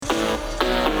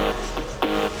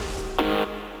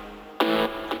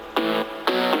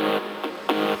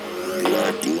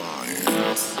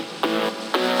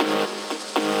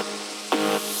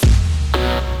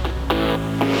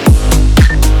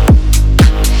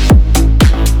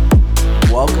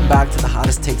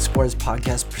Warriors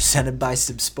podcast presented by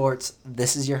Sib Sports.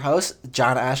 This is your host,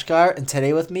 John Ashgar, and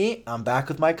today with me, I'm back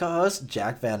with my co-host,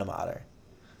 Jack Vandemotter.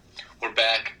 We're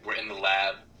back. We're in the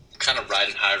lab. Kind of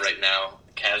riding high right now.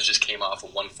 Cavs just came off a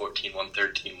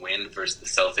 114-113 win versus the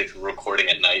Celtics. We're recording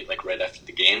at night, like right after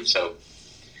the game, so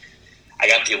I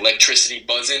got the electricity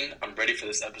buzzing. I'm ready for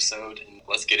this episode, and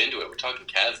let's get into it. We're talking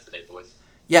Cavs today, boys.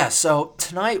 Yeah, so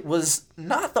tonight was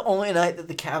not the only night that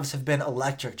the Cavs have been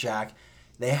electric, Jack.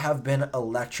 They have been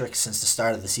electric since the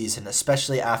start of the season,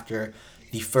 especially after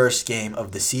the first game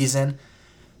of the season.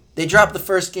 They dropped the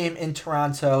first game in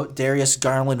Toronto. Darius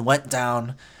Garland went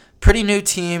down. Pretty new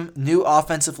team, new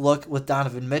offensive look with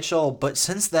Donovan Mitchell, but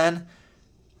since then,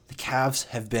 the Cavs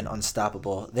have been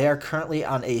unstoppable. They are currently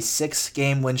on a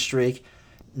 6-game win streak,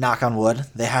 knock on wood.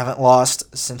 They haven't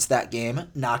lost since that game,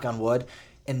 knock on wood.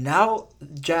 And now,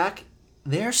 Jack,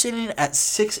 they are sitting at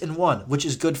 6-1, which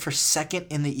is good for second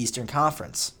in the Eastern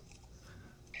Conference.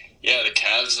 Yeah, the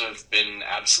Cavs have been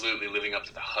absolutely living up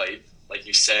to the hype. Like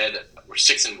you said, we're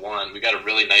 6-1. We got a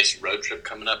really nice road trip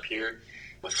coming up here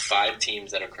with 5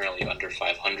 teams that are currently under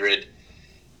 500.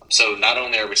 So not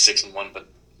only are we 6-1, but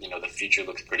the future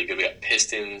looks pretty good. We got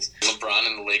Pistons, LeBron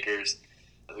and the Lakers.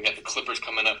 We got the Clippers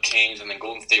coming up, Kings, and then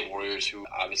Golden State Warriors, who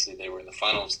obviously they were in the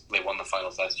finals. They won the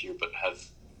finals last year, but have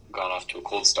gone off to a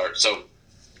cold start. So,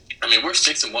 we're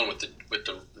 6-1 with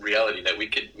the reality that we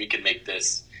could make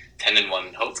this 10-1,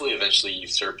 and hopefully eventually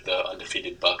usurp the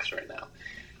undefeated Bucks right now.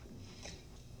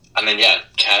 And then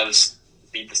Cavs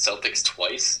beat the Celtics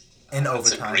twice in overtime.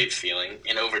 That's a great feeling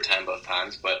in overtime both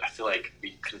times. But I feel like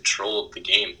we controlled the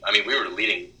game. We were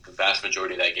leading the vast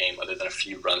majority of that game, other than a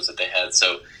few runs that they had.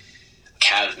 So,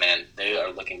 Cavs, man, they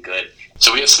are looking good.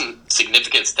 So we have some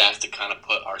significant stats to kind of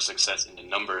put our success into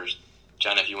numbers.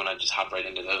 John, if you want to just hop right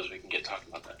into those, we can get talking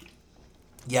about that.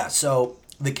 Yeah, so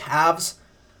the Cavs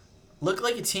look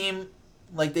like a team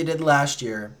like they did last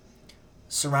year,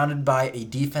 surrounded by a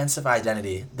defensive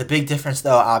identity. The big difference,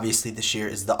 though, obviously this year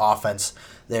is the offense.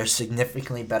 They're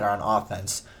significantly better on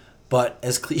offense. But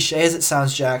as cliche as it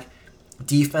sounds, Jack,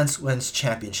 defense wins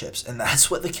championships, and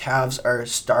that's what the Cavs are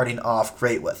starting off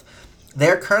great with.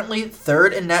 They're currently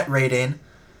 3rd in net rating,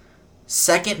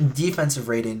 2nd in defensive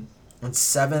rating, and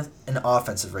 7th in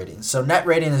offensive rating. So net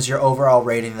rating is your overall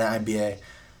rating in the NBA,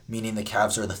 meaning the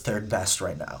Cavs are the 3rd best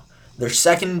right now. They're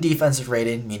 2nd in defensive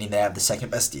rating, meaning they have the 2nd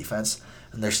best defense,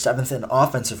 and they're 7th in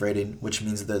offensive rating, which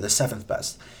means they're the 7th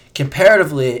best.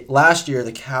 Comparatively, last year,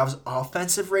 the Cavs'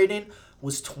 offensive rating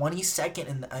was 22nd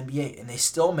in the NBA, and they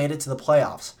still made it to the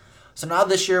playoffs. So now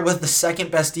this year, with the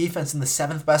 2nd best defense and the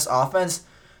 7th best offense,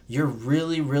 you're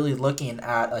really, really looking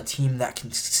at a team that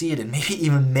can succeed and maybe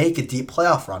even make a deep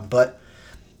playoff run. But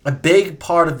a big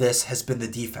part of this has been the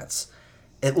defense.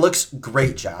 It looks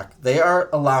great, Jack. They are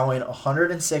allowing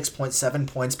 106.7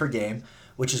 points per game,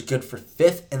 which is good for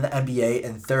 5th in the NBA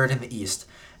and 3rd in the East.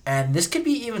 And this could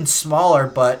be even smaller,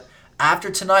 but after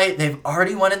tonight, they've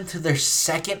already went into their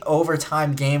 2nd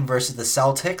overtime game versus the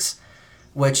Celtics,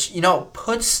 which,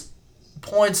 puts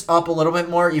points up a little bit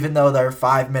more, even though they're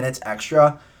 5 minutes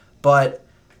extra. But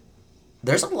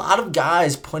there's a lot of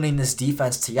guys putting this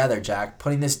defense together, Jack,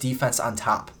 putting this defense on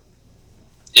top.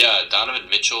 Yeah, Donovan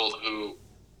Mitchell, who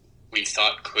we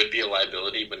thought could be a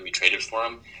liability when we traded for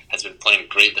him, has been playing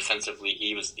great defensively.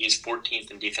 He's 14th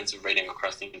in defensive rating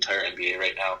across the entire NBA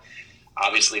right now.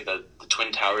 Obviously, the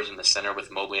Twin Towers in the center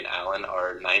with Mobley and Allen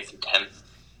are 9th and 10th,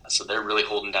 so they're really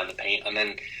holding down the paint. And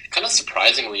then, kind of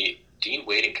surprisingly, Dean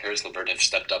Wade and Caris LeVert have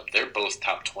stepped up. They're both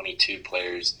top 22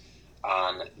 players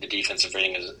on the defensive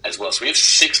rating as well. So we have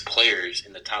 6 players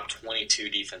in the top 22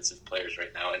 defensive players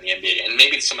right now in the NBA. And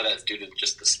maybe some of that's due to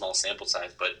just the small sample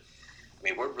size, but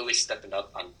we're really stepping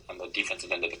up on the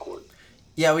defensive end of the court.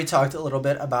 Yeah, we talked a little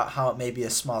bit about how it may be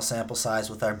a small sample size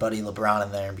with our buddy LeBron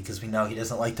in there because we know he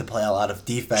doesn't like to play a lot of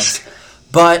defense.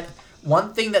 But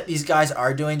one thing that these guys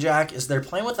are doing, Jack, is they're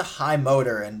playing with a high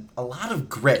motor and a lot of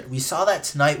grit. We saw that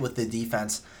tonight with the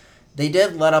defense. They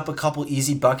did let up a couple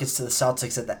easy buckets to the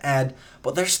Celtics at the end,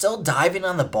 but they're still diving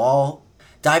on the ball,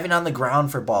 diving on the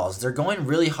ground for balls. They're going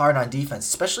really hard on defense,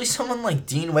 especially someone like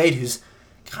Dean Wade, who's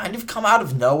kind of come out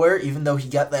of nowhere, even though he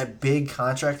got that big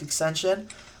contract extension.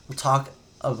 We'll talk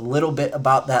a little bit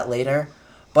about that later.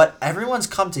 But everyone's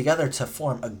come together to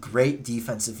form a great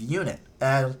defensive unit.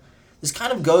 And this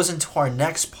kind of goes into our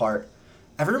next part.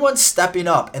 Everyone's stepping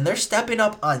up, and they're stepping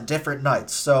up on different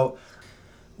nights. So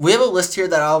we have a list here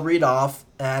that I'll read off,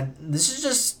 and this is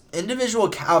just individual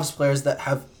Cavs players that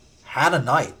have had a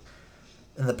night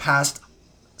in the past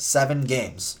 7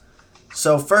 games.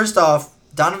 So first off,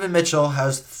 Donovan Mitchell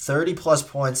has 30-plus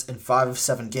points in 5 of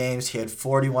 7 games. He had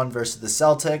 41 versus the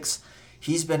Celtics.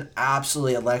 He's been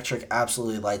absolutely electric,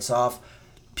 absolutely lights off.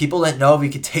 People didn't know if he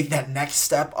could take that next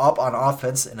step up on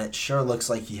offense, and it sure looks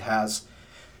like he has.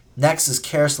 Next is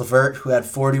Karis LeVert, who had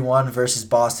 41 versus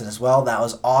Boston as well. That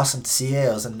was awesome to see.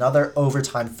 It was another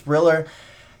overtime thriller.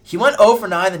 He went 0 for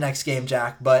 9 the next game,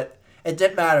 Jack, but it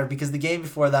didn't matter because the game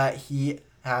before that, he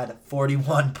had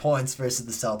 41 points versus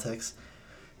the Celtics.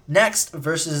 Next,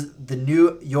 versus the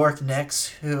New York Knicks,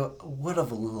 who would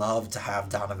have loved to have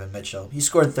Donovan Mitchell. He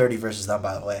scored 30 versus them,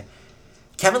 by the way.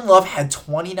 Kevin Love had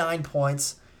 29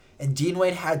 points, and Dean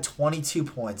Wade had 22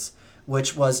 points,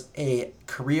 which was a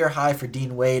career high for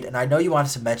Dean Wade. And I know you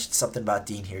wanted to mention something about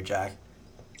Dean here, Jack.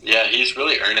 Yeah, he's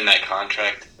really earning that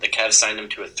contract. The Cavs signed him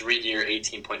to a 3-year,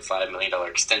 $18.5 million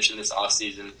extension this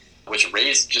offseason, which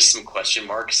raised just some question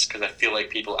marks because I feel like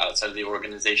people outside of the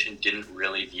organization didn't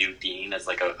really view Dean as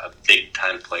like a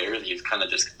big-time player. He was kind of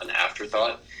just an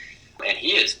afterthought. And he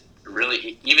is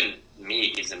really, even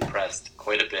me, he's impressed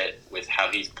quite a bit with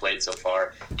how he's played so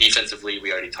far. Defensively,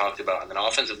 we already talked about. And then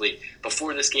offensively,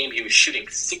 before this game, he was shooting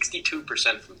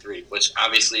 62% from three, which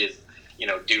obviously is,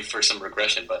 due for some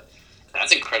regression. But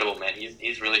that's incredible, man.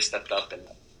 He's really stepped up and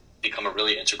become a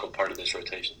really integral part of this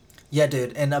rotation. Yeah,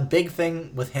 dude. And a big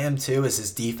thing with him, too, is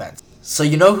his defense. So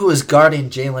you know who was guarding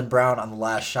Jaylen Brown on the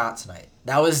last shot tonight?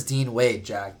 That was Dean Wade,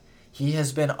 Jack. He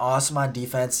has been awesome on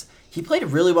defense. He played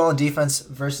really well in defense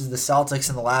versus the Celtics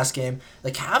in the last game.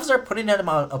 The Cavs are putting him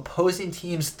on opposing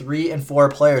teams' 3 and 4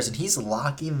 players, and he's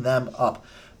locking them up.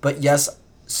 But yes,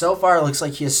 so far it looks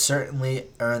like he has certainly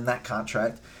earned that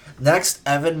contract. Next,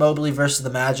 Evan Mobley versus the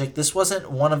Magic. This wasn't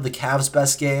one of the Cavs'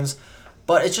 best games,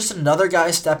 but it's just another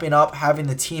guy stepping up, having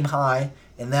the team high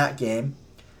in that game.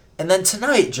 And then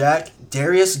tonight, Jack,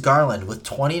 Darius Garland with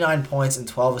 29 points and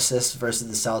 12 assists versus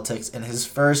the Celtics in his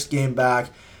first game back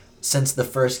since the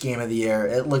first game of the year.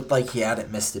 It looked like he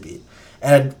hadn't missed a beat.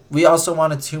 And we also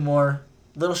wanted 2 more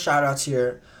little shout-outs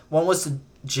here. One was to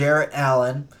Jarrett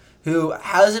Allen, who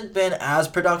hasn't been as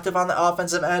productive on the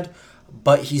offensive end,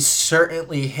 but he's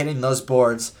certainly hitting those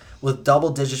boards with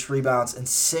double-digit rebounds in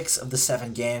 6 of the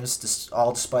 7 games,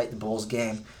 all despite the Bulls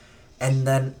game. And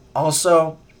then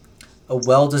also a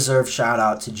well-deserved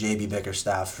shout-out to JB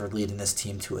Bickerstaff for leading this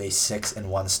team to a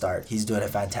 6-1 start. He's doing a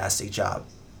fantastic job.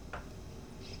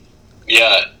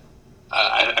 Yeah,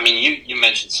 I mean, you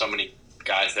mentioned so many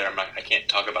guys there. I can't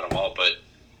talk about them all, but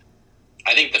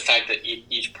I think the fact that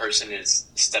each person is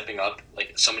stepping up,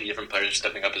 like so many different players are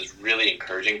stepping up, is really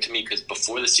encouraging to me because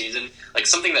before the season, like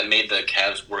something that made the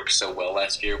Cavs work so well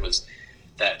last year was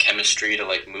that chemistry to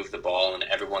like move the ball and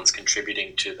everyone's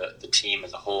contributing to the team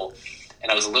as a whole.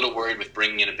 And I was a little worried with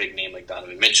bringing in a big name like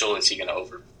Donovan Mitchell. Is he going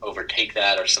to overtake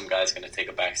that, or some guy's going to take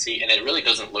a back seat? And it really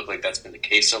doesn't look like that's been the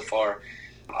case so far.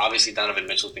 Obviously, Donovan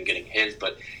Mitchell's been getting his,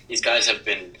 but these guys have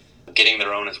been getting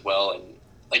their own as well. And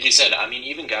like you said, I mean,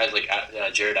 even guys like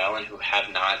Jarrett Allen, who have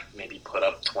not maybe put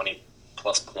up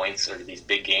 20-plus points or these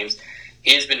big games,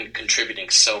 he has been contributing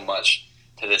so much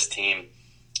to this team.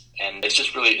 And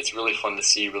it's really fun to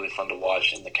see, really fun to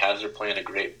watch. And the Cavs are playing a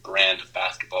great brand of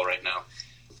basketball right now.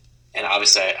 And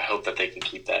obviously, I hope that they can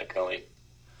keep that going.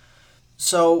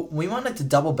 So we wanted to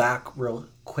double back real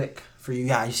quick for you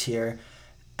guys here.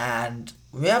 And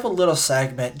we have a little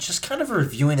segment just kind of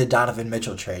reviewing the Donovan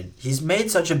Mitchell trade. He's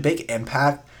made such a big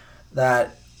impact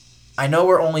that I know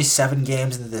we're only 7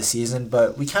 games into the season,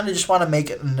 but we kind of just want to make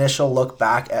an initial look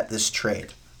back at this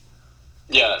trade.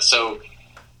 Yeah, so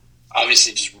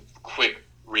obviously just quick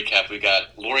recap. We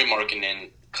got Lauri Markkanen,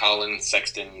 Colin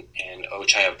Sexton, and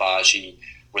Ochai Agbaji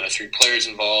were the 3 players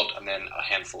involved, and then a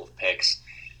handful of picks.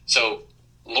 So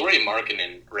Lauri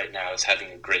Markkanen right now is having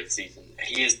a great season.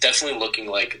 He is definitely looking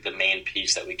like the main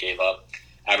piece that we gave up,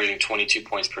 averaging 22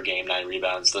 points per game, 9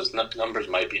 rebounds. Those numbers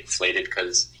might be inflated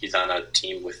because he's on a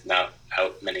team with not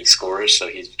out many scorers, so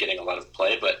he's getting a lot of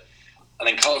play. But and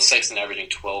then Colin Sexton averaging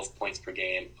 12 points per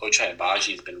game. Ochai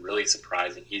Agbaji has been really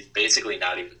surprising. He's basically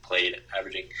not even played,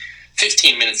 averaging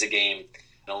 15 minutes a game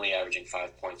and only averaging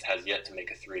 5 points, has yet to make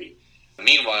a 3.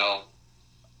 Meanwhile,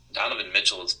 Donovan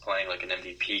Mitchell is playing like an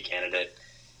MVP candidate.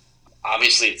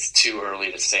 Obviously, it's too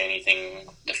early to say anything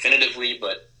definitively,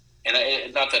 but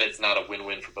not that it's not a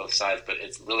win-win for both sides, but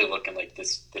it's really looking like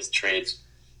this trade's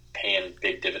paying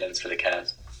big dividends for the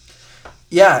Cavs.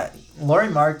 Yeah, Lauri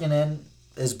Markkanen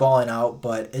is balling out,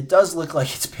 but it does look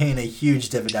like it's paying a huge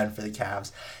dividend for the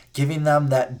Cavs, giving them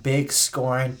that big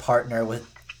scoring partner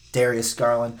with Darius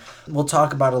Garland. We'll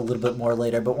talk about it a little bit more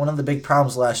later, but one of the big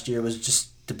problems last year was just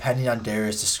depending on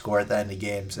Darius to score at the end of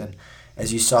games, and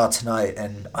as you saw tonight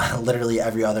and literally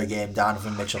every other game,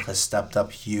 Donovan Mitchell has stepped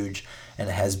up huge and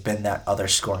has been that other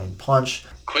scoring punch.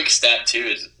 Quick stat, too,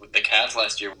 is the Cavs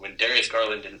last year, when Darius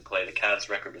Garland didn't play, the Cavs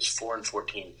record was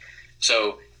 4-14.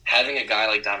 So having a guy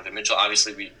like Donovan Mitchell,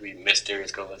 obviously we missed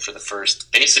Darius Garland for the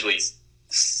first basically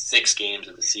 6 games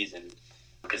of the season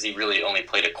because he really only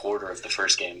played a quarter of the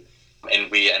first game, and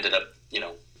we ended up,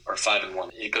 or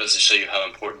 5-1. It goes to show you how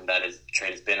important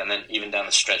trade has been. And then even down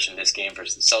the stretch in this game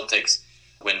versus the Celtics,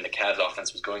 when the Cavs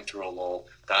offense was going through a lull,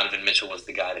 Donovan Mitchell was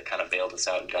the guy that kind of bailed us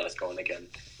out and got us going again.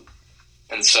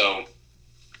 And so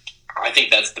I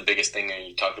think that's the biggest thing.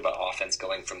 You talked about offense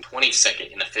going from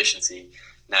 22nd in efficiency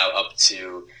now up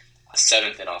to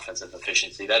 7th in offensive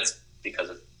efficiency. That's because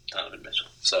of Donovan Mitchell.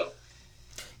 So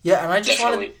yeah,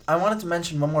 and I wanted to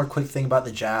mention one more quick thing about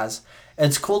the Jazz.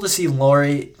 It's cool to see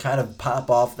Laurie kind of pop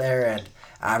off there and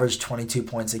average 22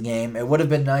 points a game. It would have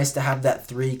been nice to have that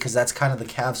 3 because that's kind of the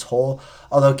Cavs' hole,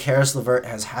 although Karis LeVert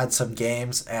has had some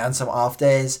games and some off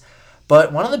days.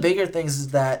 But one of the bigger things is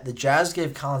that the Jazz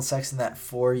gave Colin Sexton that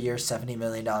 4-year, $70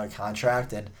 million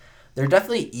contract, and they're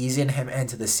definitely easing him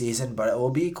into the season, but it will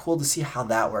be cool to see how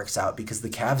that works out because the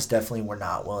Cavs definitely were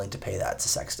not willing to pay that to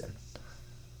Sexton.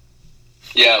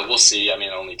 Yeah, we'll see. I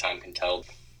mean, only time can tell.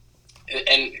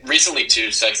 And recently,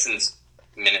 too, Sexton's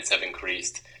minutes have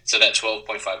increased, so that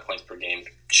 12.5 points per game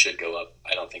should go up.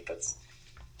 I don't think that's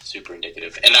super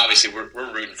indicative. And obviously, we're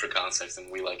rooting for Colin Sexton.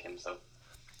 We like him, so.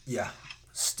 Yeah.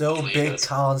 Still big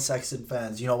Colin Sexton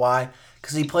fans. You know why?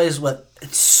 Because he plays with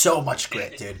so much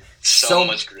grit, dude. So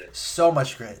much grit. So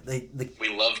much grit.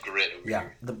 We love grit over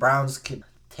here. The Browns could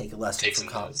take a lesson from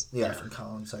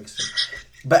Colin Sexton.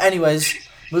 But anyways,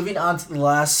 moving on to the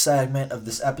last segment of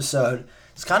this episode.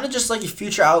 It's kind of just like a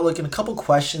future outlook and a couple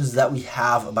questions that we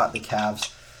have about the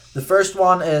Cavs. The first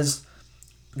one is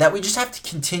that we just have to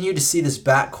continue to see this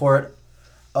backcourt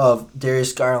of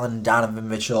Darius Garland and Donovan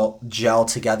Mitchell gel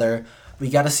together. We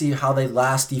got to see how they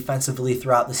last defensively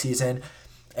throughout the season.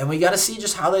 And we got to see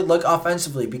just how they look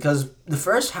offensively because the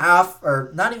first half,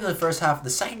 or not even the first half, the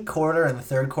second quarter and the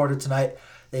third quarter tonight,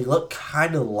 they look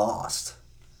kind of lost.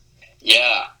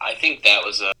 Yeah, I think that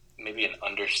was maybe an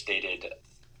understated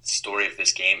story of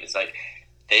this game. Is like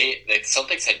the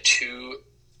Celtics had 2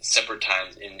 separate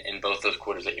times in both those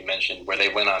quarters that you mentioned where they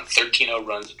went on 13-0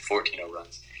 runs and 14-0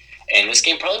 runs. And this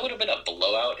game probably would have been a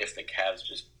blowout if the Cavs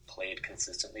just played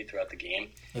consistently throughout the game.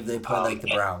 If they played like the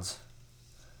Browns.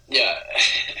 Yeah.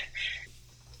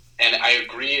 And I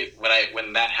agree,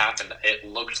 when that happened, it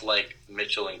looked like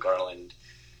Mitchell and Garland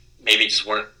maybe just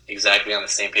weren't exactly on the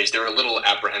same page. They were a little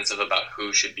apprehensive about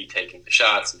who should be taking the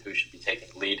shots and who should be taking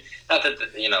the lead. Not that,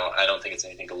 I don't think it's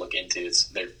anything to look into.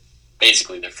 It's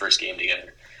basically their first game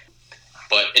together.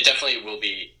 But it definitely will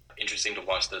be interesting to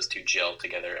watch those two gel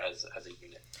together as a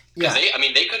unit. Yeah.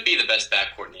 They could be the best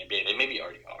backcourt in the NBA. They maybe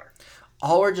already are.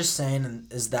 All we're just saying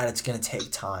is that it's going to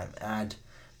take time. And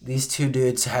these two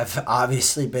dudes have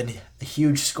obviously been a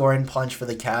huge scoring punch for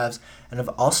the Cavs and have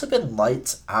also been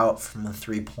lights out from the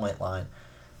three-point line.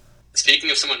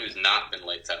 Speaking of someone who's not been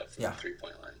lights out from the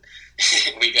three-point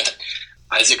line, we got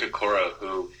Isaac Okoro,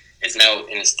 who is now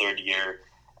in his third year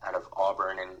out of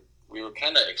Auburn, and we were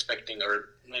kind of expecting, or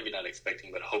maybe not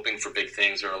expecting, but hoping for big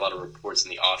things. There were a lot of reports in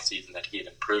the offseason that he had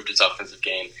improved his offensive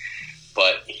game,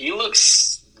 but he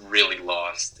looks really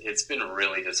lost. It's been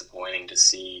really disappointing to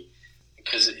see,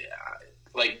 because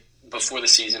before the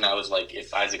season, I was like,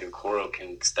 if Isaac Okoro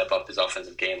can step up his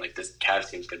offensive game, this Cavs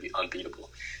team is going to be unbeatable.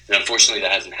 And unfortunately,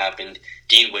 that hasn't happened.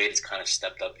 Dean Wade has kind of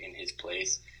stepped up in his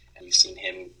place, and we've seen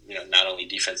him, not only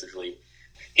defensively,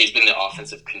 he's been the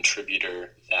offensive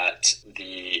contributor that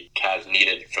the Cavs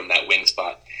needed from that wing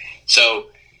spot. So,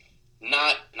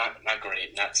 not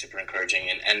great, not super encouraging.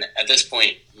 And at this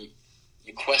point,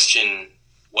 you question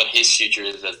what his future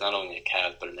is as not only a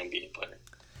Cavs, but an NBA player.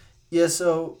 Yeah,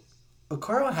 so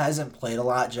Okoro hasn't played a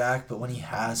lot, Jack, but when he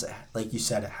has, like you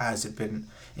said, it hasn't been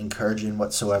encouraging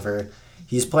whatsoever.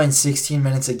 He's playing 16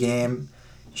 minutes a game,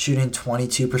 shooting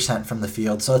 22% from the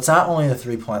field. So it's not only the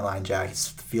three-point line, Jack.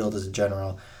 It's the field as a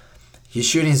general. He's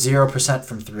shooting 0%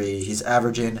 from three. He's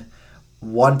averaging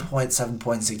 1.7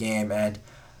 points a game. And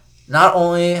not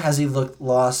only has he looked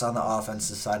lost on the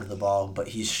offensive side of the ball, but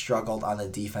he's struggled on the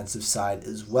defensive side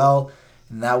as well.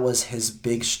 And that was his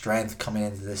big strength coming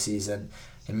into the season.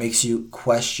 It makes you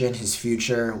question his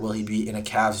future. Will he be in a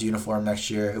Cavs uniform next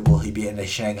year? Will he be in a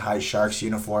Shanghai Sharks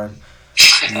uniform?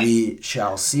 We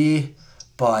shall see.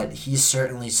 But he's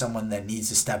certainly someone that needs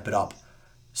to step it up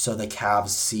so the Cavs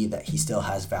see that he still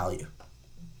has value.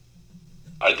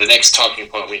 The next talking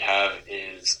point we have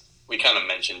is, we kind of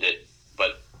mentioned it,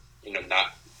 but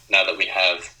not now that we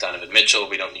have Donovan Mitchell,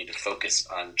 we don't need to focus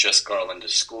on just Garland to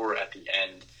score at the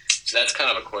end. So that's kind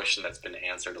of a question that's been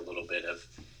answered a little bit of,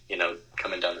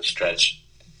 coming down the stretch.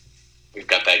 We've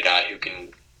got that guy who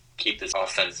can keep this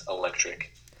offense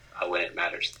electric when it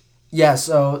matters. Yeah,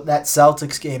 so that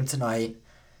Celtics game tonight,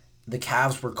 the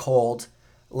Cavs were cold.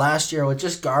 Last year with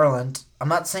just Garland, I'm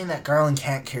not saying that Garland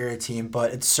can't carry a team,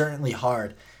 but it's certainly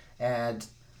hard. And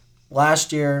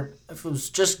last year, if it was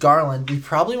just Garland, we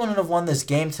probably wouldn't have won this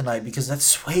game tonight because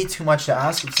that's way too much to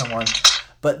ask of someone.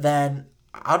 But then,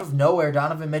 out of nowhere,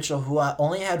 Donovan Mitchell, who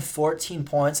only had 14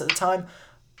 points at the time,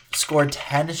 scored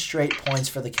 10 straight points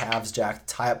for the Cavs, Jack,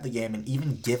 to tie up the game and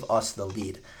even give us the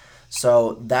lead.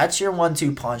 So that's your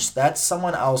 1-2 punch. That's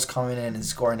someone else coming in and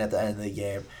scoring at the end of the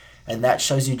game. And that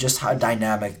shows you just how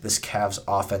dynamic this Cavs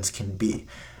offense can be.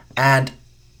 And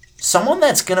someone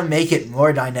that's going to make it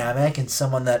more dynamic and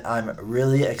someone that I'm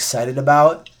really excited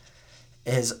about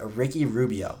is Ricky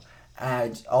Rubio.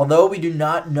 And although we do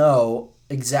not know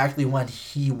exactly when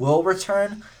he will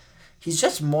return, he's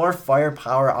just more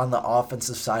firepower on the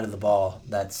offensive side of the ball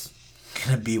that's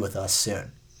going to be with us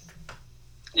soon.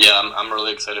 Yeah, I'm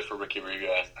really excited for Ricky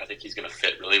Rubio. I think he's going to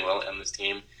fit really well in this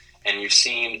team. And you've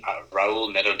seen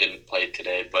Raul Neto didn't play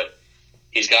today, but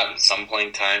he's gotten some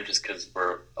playing time just because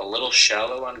we're a little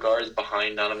shallow on guards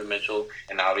behind Donovan Mitchell,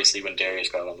 and obviously when Darius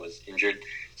Garland was injured.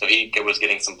 So he was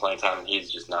getting some playing time, and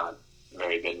he's just not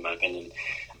very good in my opinion.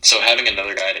 So having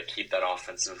another guy to keep that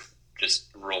offensive just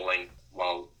rolling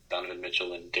while Donovan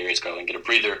Mitchell and Darius Garland get a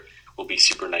breather will be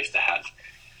super nice to have.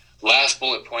 Last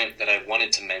bullet point that I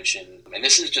wanted to mention, and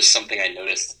this is just something I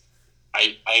noticed,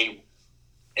 I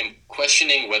am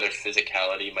questioning whether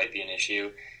physicality might be an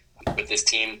issue with this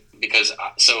team because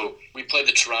so we played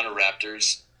the Toronto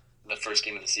Raptors the first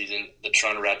game of the season. The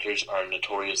Toronto Raptors are a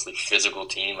notoriously physical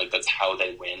team, like that's how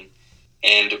they win,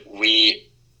 and we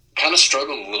kind of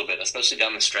struggled a little bit, especially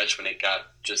down the stretch when it got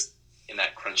just in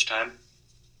that crunch time.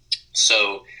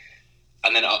 So,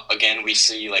 and then again we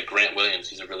see like Grant Williams,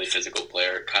 who's a really physical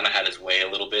player, kind of had his way a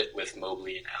little bit with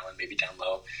Mobley and Allen maybe down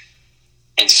low.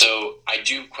 And so I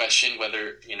do question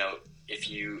whether,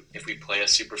 if we play a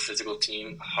super physical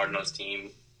team, a hard-nosed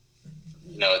team,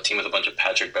 a team with a bunch of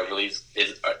Patrick Beverleys,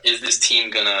 is this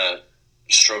team going to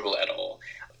struggle at all?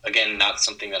 Again, not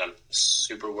something that I'm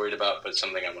super worried about, but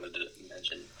something I wanted to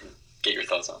mention and get your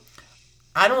thoughts on.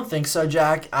 I don't think so,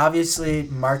 Jack. Obviously,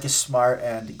 Marcus Smart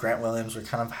and Grant Williams were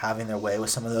kind of having their way with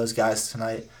some of those guys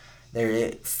tonight.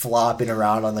 They're flopping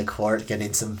around on the court,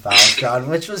 getting some fouls drawn,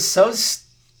 which was so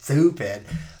stupid,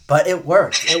 but it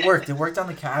worked. It worked on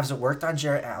the Cavs. It worked on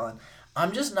Jarrett Allen.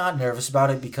 I'm just not nervous about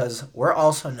it because we're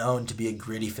also known to be a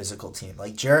gritty physical team.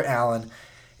 Like, Jarrett Allen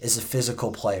is a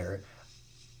physical player.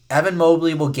 Evan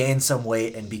Mobley will gain some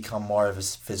weight and become more of a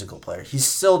physical player. He's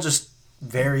still just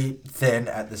very thin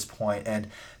at this point, and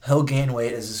he'll gain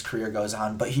weight as his career goes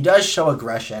on, but he does show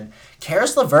aggression.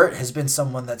 Karis LeVert has been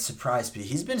someone that surprised me.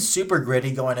 He's been super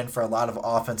gritty, going in for a lot of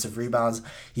offensive rebounds.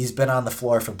 He's been on the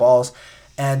floor for balls.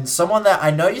 And someone that I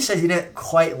know you said you didn't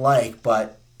quite like,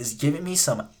 but is giving me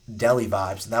some Delhi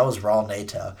vibes, and that was Raul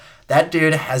Neto. That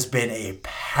dude has been a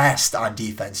pest on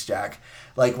defense, Jack.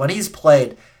 Like, when he's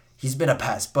played, he's been a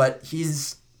pest, but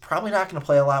he's probably not going to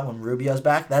play a lot when Rubio's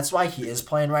back. That's why he is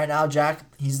playing right now, Jack.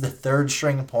 He's the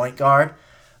third-string point guard,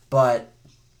 but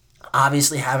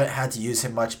obviously haven't had to use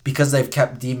him much because they've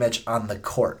kept D-Mitch on the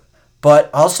court. But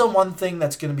also one thing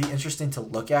that's going to be interesting to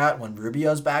look at when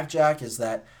Rubio's back, Jack, is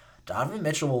that Donovan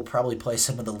Mitchell will probably play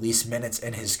some of the least minutes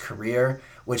in his career,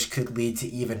 which could lead to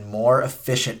even more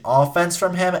efficient offense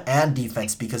from him and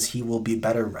defense because he will be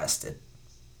better rested.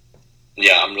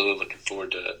 Yeah, I'm really looking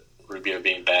forward to Rubio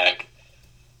being back.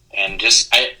 And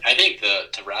just, I think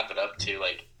to wrap it up too,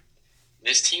 like,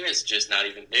 this team is just not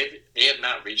even, they have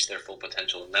not reached their full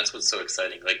potential, and that's what's so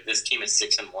exciting. Like, this team is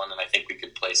 6-1, and I think we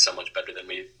could play so much better than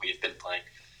we've been playing.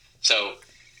 So,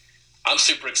 I'm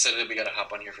super excited that we got to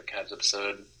hop on here for Cavs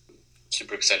episode.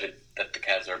 Super excited that the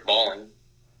Cavs are balling.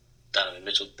 Donovan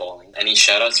Mitchell's balling. Any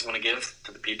shout-outs you want to give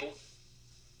to the people?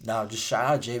 No, just shout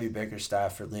out JB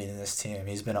Bickerstaff for leading this team.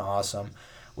 He's been awesome.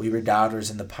 We were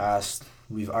doubters in the past.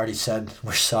 We've already said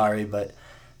we're sorry, but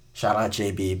shout out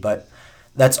JB. But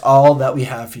that's all that we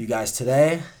have for you guys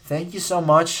today. Thank you so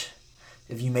much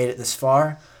if you made it this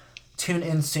far. Tune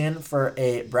in soon for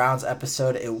a Browns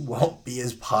episode. It won't be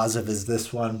as positive as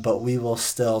this one, but we will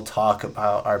still talk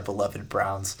about our beloved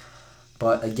Browns.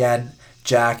 But again,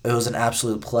 Jack, it was an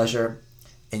absolute pleasure,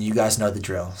 and you guys know the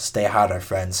drill. Stay hot, our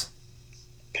friends.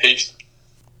 Peace.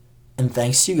 And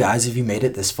thanks to you guys if you made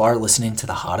it this far listening to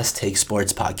the Hottest Take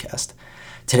Sports podcast.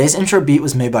 Today's intro beat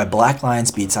was made by Black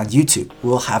Lions Beats on YouTube.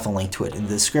 We'll have a link to it in the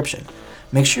description.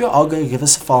 Make sure you all go give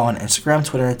us a follow on Instagram,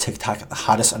 Twitter, and TikTok at the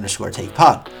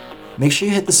hottest_take-pod. Make sure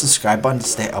you hit the subscribe button to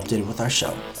stay updated with our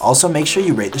show. Also, make sure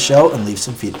you rate the show and leave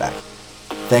some feedback.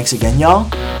 Thanks again,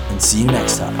 y'all, and see you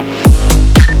next time.